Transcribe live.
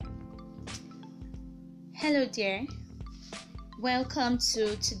Hello there, welcome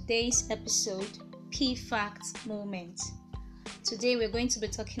to today's episode, Key Fact Moment. Today we're going to be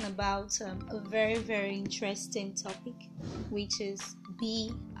talking about a very interesting topic, which is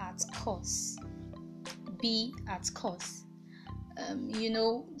be at course. Be at course.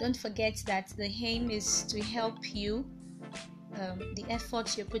 Don't forget that the aim is to help you, the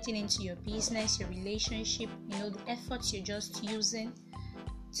efforts you're putting into your business, your relationship, the efforts you're just using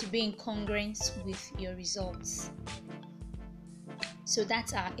to be in congruence with your results. So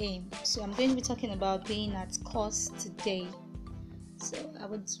that's our aim. So I'm going to be talking about being at course today. So I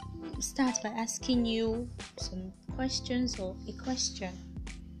would start by asking you some questions or a question.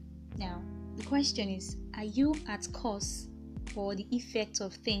 Now, the question is, are you at course for the effect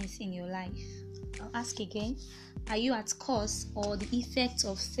of things in your life? I'll ask again. Are you at course or the effect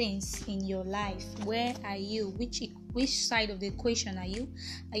of things in your life? Where are you? Which side of the equation are you?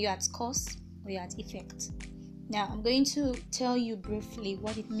 Are you at course or are you at effect? Now, I'm going to tell you briefly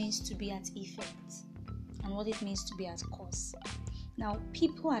what it means to be at effect and what it means to be at course. Now,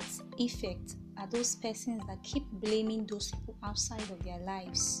 people at effect are those persons that keep blaming those people outside of their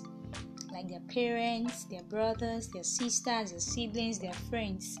lives, like their parents, their brothers, their sisters, their siblings, their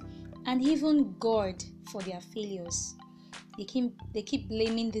friends, and even God for their failures. They keep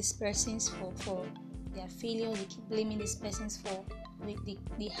blaming these persons for their failure. They keep blaming these persons for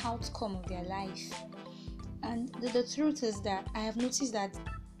the outcome of their life. And the truth is that I have noticed that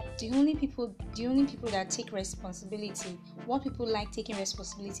the only people that take responsibility, what people like taking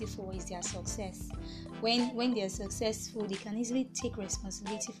responsibility for, is their success. When they're successful, they can easily take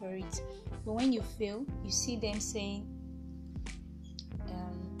responsibility for it. But when you fail, you see them saying,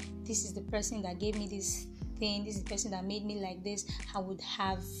 this is the person that gave me this thing, this is the person that made me like this. I would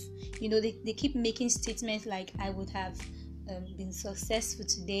have, they keep making statements like, I would have been successful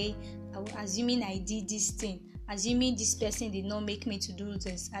today, assuming I did this thing, assuming this person did not make me to do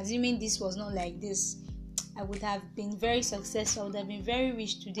this, assuming this was not like this, I would have been very successful, I would have been very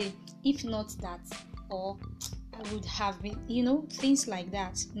rich today, if not that, or I would have been, things like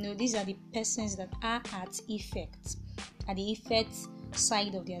that. These are the persons that are at effect, at the effect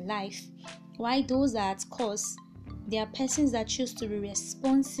side of their life. Why those are at course? They are persons that choose to be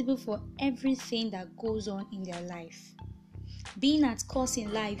responsible for everything that goes on in their life. Being at course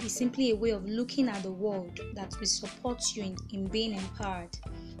in life is simply a way of looking at the world that will support you in being empowered.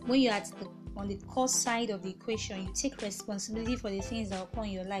 When you're on the course side of the equation, you take responsibility for the things that occur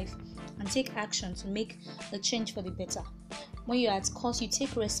in your life and take action to make a change for the better. When you're at course, you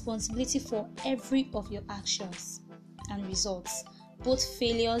take responsibility for every of your actions and results, both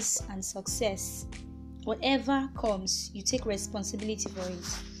failures and success. Whatever comes, you take responsibility for it.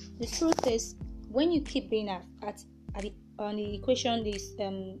 The truth is, when you keep being on the equation,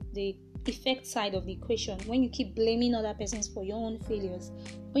 the effect side of the equation, when you keep blaming other persons for your own failures,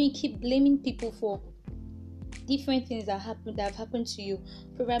 when you keep blaming people for different things that have happened to you,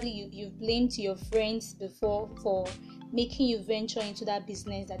 probably you've blamed your friends before for making you venture into that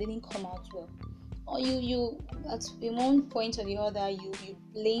business that didn't come out well, or you at one point or the other you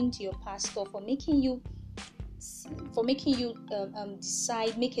blamed your pastor for making you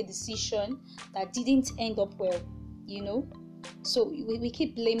make a decision that didn't end up well. So we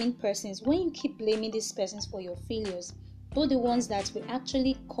keep blaming persons. When you keep blaming these persons for your failures, both the ones that were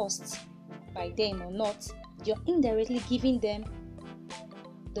actually caused by them or not, you're indirectly giving them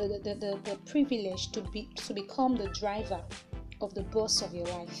the privilege to become the driver of the boss of your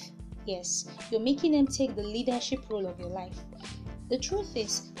life. Yes, you're making them take the leadership role of your life. The truth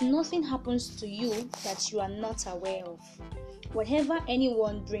is, nothing happens to you that you are not aware of. Whatever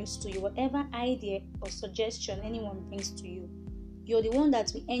anyone brings to you, whatever idea or suggestion anyone brings to you, you're the one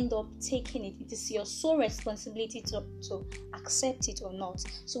that will end up taking it. It is your sole responsibility to accept it or not.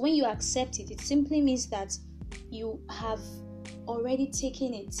 So when you accept it, it simply means that you have already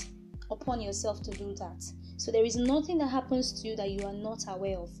taken it upon yourself to do that. So there is nothing that happens to you that you are not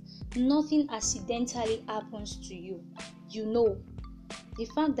aware of. Nothing accidentally happens to you. The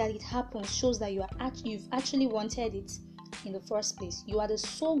fact that it happens shows that you've actually wanted it in the first place. You are the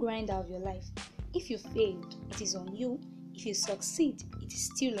sole grinder of your life. If you failed, it is on you. If you succeed, it is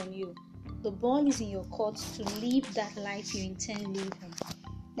still on you. The ball is in your court to live that life you intend living.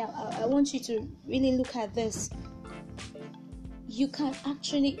 Now, I want you to really look at this. You can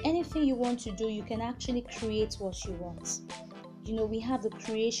actually, anything you want to do, you can actually create what you want. We have the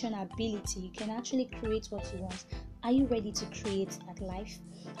creation ability. You can actually create what you want. Are you ready to create that life?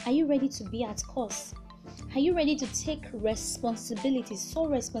 Are you ready to be at course? Are you ready to take responsibility, sole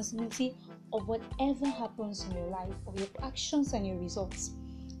responsibility of whatever happens in your life, of your actions and your results?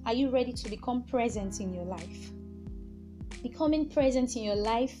 Are you ready to become present in your life? Becoming present in your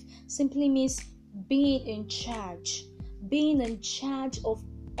life simply means being in charge of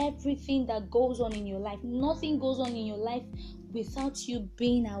everything that goes on in your life. Nothing goes on in your life without you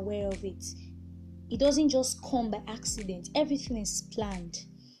being aware of it. It doesn't just come by accident. Everything is planned.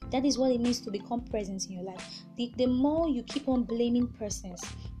 That is what it means to become present in your life. The more you keep on blaming persons,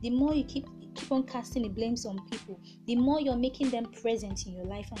 the more you keep on casting the blames on people, the more you're making them present in your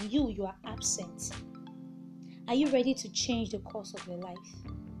life, and you are absent. Are you ready to change the course of your life?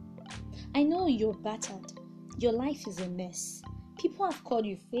 I know you're battered. Your life is a mess. People have called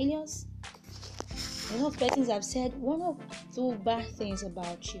you failures. A lot of persons have said one or two bad things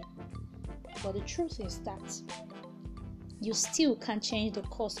about you. But the truth is that you still can't change the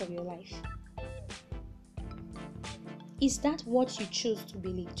course of your life. Is that what you choose to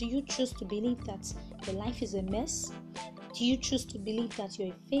believe? Do you choose to believe that your life is a mess? Do you choose to believe that you're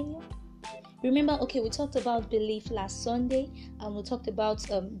a failure? Remember, we talked about belief last Sunday, and we talked about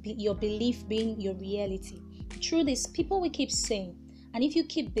your belief being your reality. The truth is, people will keep saying, and if you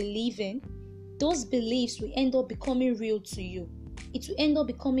keep believing, those beliefs will end up becoming real to you. It will end up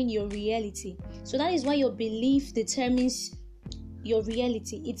becoming your reality. So that is why your belief determines your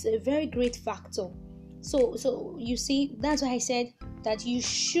reality. It's a very great factor. So you see, that's why I said that you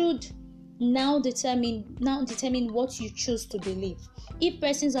should now determine what you choose to believe. If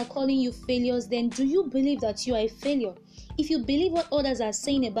persons are calling you failures, then do you believe that you are a failure? If you believe what others are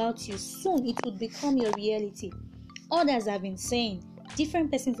saying about you, soon it would become your reality. Others have been saying,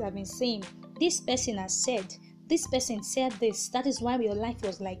 different persons have been saying, this person has said, this person said this, that is why your life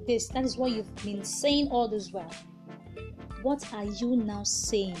was like this, that is what you've been saying all this while. What are you now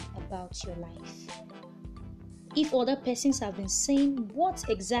saying about your life? If other persons have been saying, what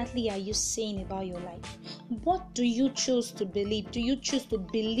exactly are you saying about your life? What do you choose to believe? Do you choose to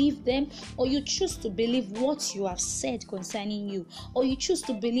believe them, or you choose to believe what you have said concerning you, or you choose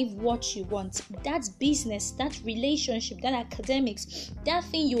to believe what you want? That business, that relationship, that academics, that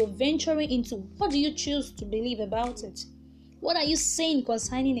thing you are venturing into, what do you choose to believe about it? What are you saying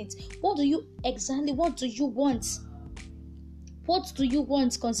concerning it? What do you want? What do you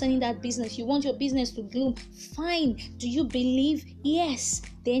want concerning that business? You want your business to bloom? Fine. Do you believe? Yes.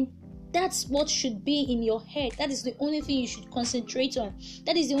 Then that's what should be in your head. That is the only thing you should concentrate on.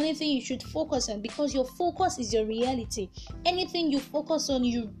 That is the only thing you should focus on, because your focus is your reality. Anything you focus on,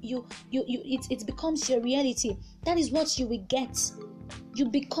 it becomes your reality. That is what you will get. You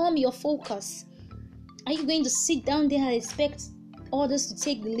become your focus. Are you going to sit down there and expect others to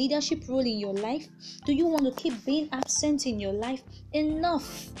take the leadership role in your life? Do you want to keep being absent in your life?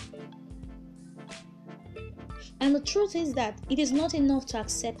 Enough. And the truth is that it is not enough to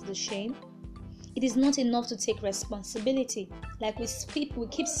accept the shame. It is not enough to take responsibility. Like we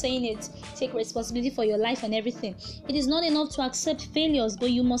keep saying it, take responsibility for your life and everything. It is not enough to accept failures,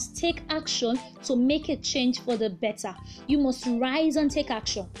 but you must take action to make a change for the better. You must rise and take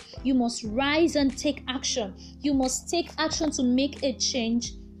action. You must rise and take action. You must take action to make a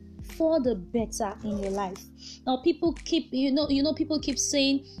change for the better in your life. Now, people keep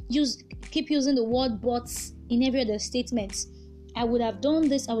saying, keep using the word "buts" in every other statement. I would have done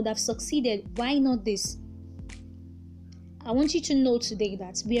this, I would have succeeded. Why not this? I want you to know today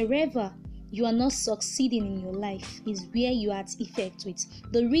that wherever you are not succeeding in your life is where you are at effect with.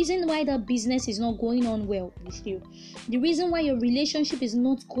 The reason why that business is not going on well with you, the reason why your relationship is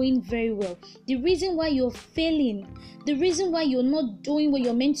not going very well, the reason why you're failing, the reason why you're not doing what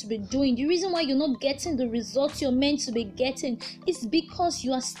you're meant to be doing, the reason why you're not getting the results you're meant to be getting, is because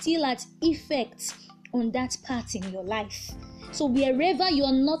you are still at effect on that part in your life. So wherever you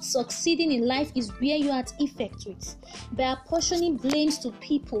are not succeeding in life is where you are at effect with. By apportioning blames to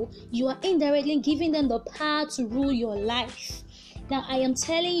people, you are indirectly giving them the power to rule your life. Now, I am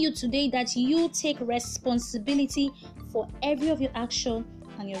telling you today that you take responsibility for every of your action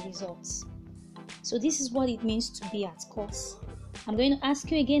and your results. So this is what it means to be at cause. I'm going to ask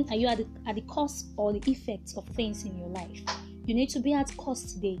you again, are you at the cause or the effects of things in your life? You need to be at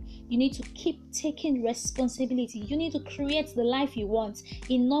cause today. You need to keep taking responsibility. You need to create the life you want.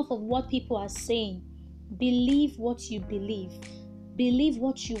 Enough of what people are saying. Believe what you believe. Believe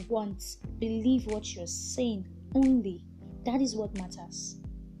what you want. Believe what you're saying only. That is what matters.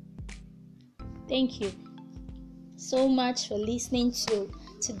 Thank you so much for listening to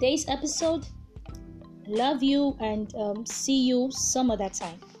today's episode. Love you and see you some other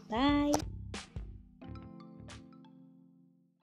time. Bye.